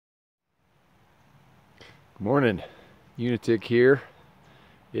Morning, Unitic here.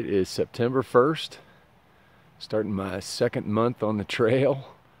 It is September 1st, starting my second month on the trail,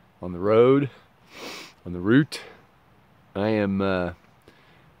 on the road, on the route. I am at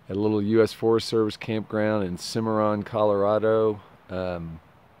a little U.S. Forest Service campground in Cimarron, Colorado,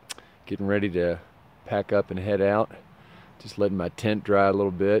 getting ready to pack up and head out. Just letting my tent dry a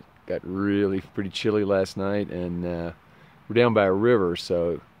little bit. Got really pretty chilly last night, and we're down by a river,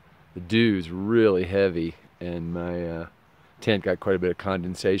 so the dew's really heavy, and my tent got quite a bit of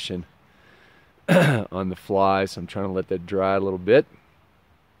condensation on the fly, so I'm trying to let that dry a little bit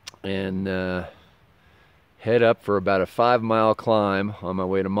and head up for about a 5-mile climb on my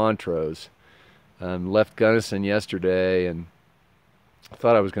way to Montrose. Left Gunnison yesterday and I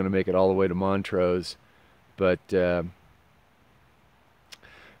thought I was going to make it all the way to Montrose, but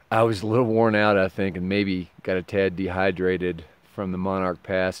I was a little worn out, I think, and maybe got a tad dehydrated from the Monarch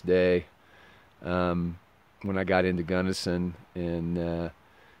Pass day when I got into Gunnison, and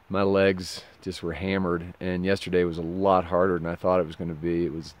my legs just were hammered, and yesterday was a lot harder than I thought it was going to be.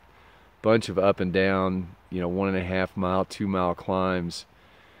 It was a bunch of up and down, 1.5 mile, 2-mile climbs,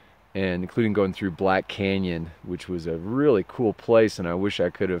 and including going through Black Canyon, which was a really cool place, and I wish I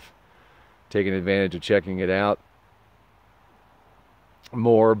could have taken advantage of checking it out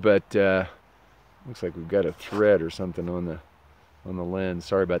more, but looks like we've got a thread or something on the lens.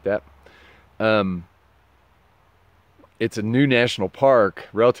 Sorry about that. It's a new national park,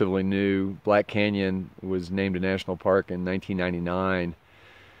 relatively new. Black Canyon was named a national park in 1999,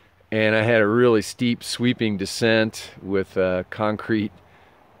 and I had a really steep, sweeping descent with concrete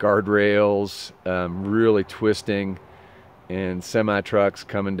guardrails, really twisting, and semi-trucks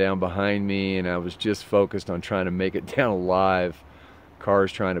coming down behind me, and I was just focused on trying to make it down alive.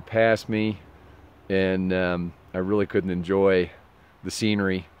 Cars trying to pass me, and I really couldn't enjoy the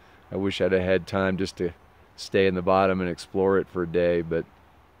scenery. I wish I'd have had time just to stay in the bottom and explore it for a day,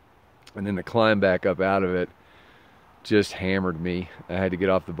 and then the climb back up out of it just hammered me. I had to get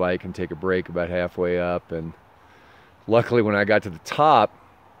off the bike and take a break about halfway up, and luckily when I got to the top,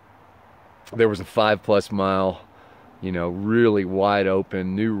 there was a 5+ mile, really wide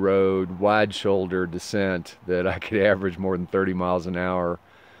open, new road, wide shoulder descent that I could average more than 30 miles an hour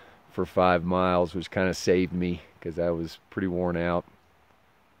for 5 miles, which kind of saved me because I was pretty worn out.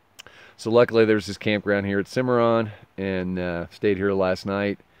 So luckily there's this campground here at Cimarron, and stayed here last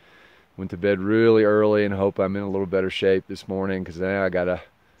night. Went to bed really early and hope I'm in a little better shape this morning, because now I got to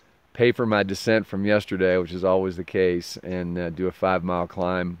pay for my descent from yesterday, which is always the case, and do a 5-mile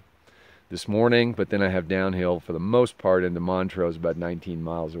climb this morning, but then I have downhill for the most part into Montrose, about 19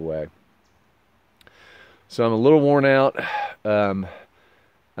 miles away. So I'm a little worn out. I'm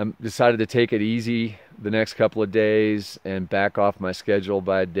decided to take it easy the next couple of days and back off my schedule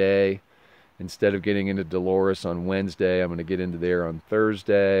by a day. Instead of getting into Dolores on Wednesday, I'm going to get into there on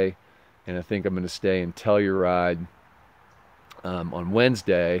Thursday, and I think I'm going to stay in Telluride on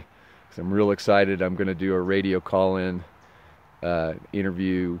Wednesday, because I'm real excited. I'm going to do a radio call-in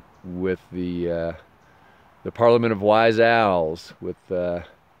interview with the Parliament of Wise Owls, with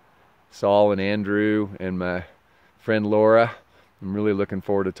Saul and Andrew and my friend Laura. I'm really looking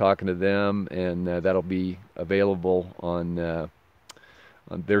forward to talking to them, and that'll be available on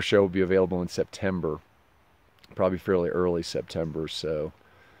their show will be available in September, probably fairly early September, so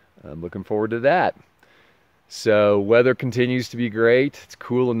I'm looking forward to that. So weather continues to be great. It's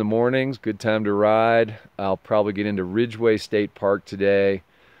cool in the mornings, good time to ride. I'll probably get into Ridgeway State Park today,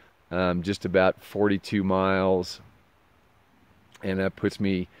 just about 42 miles, and that puts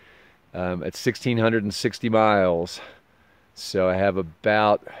me at 1,660 miles. So I have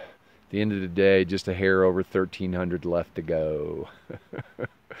about, at the end of the day, just a hair over 1,300 left to go,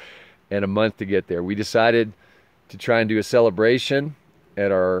 and a month to get there. We decided to try and do a celebration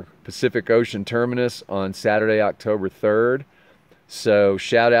at our Pacific Ocean terminus on Saturday, October 3rd. So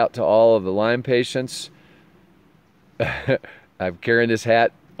shout out to all of the Lyme patients. I'm carrying this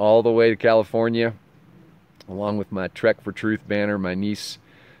hat all the way to California, along with my Trek for Truth banner my niece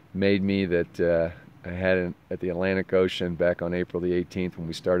made me, that I had at the Atlantic Ocean back on April the 18th when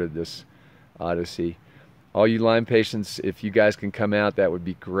we started this odyssey. All you Lyme patients, if you guys can come out, that would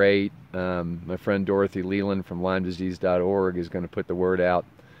be great. My friend Dorothy Leland from LymeDisease.org is going to put the word out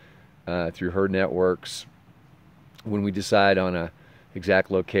through her networks when we decide on a exact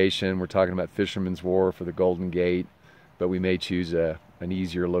location. We're talking about Fisherman's Wharf for the Golden Gate, but we may choose an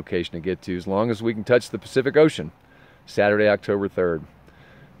easier location to get to, as long as we can touch the Pacific Ocean. Saturday, October 3rd.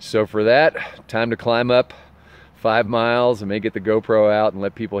 So for that, time to climb up 5 miles. I may get the GoPro out and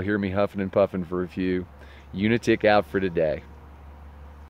let people hear me huffing and puffing for a few. Unitic out for today.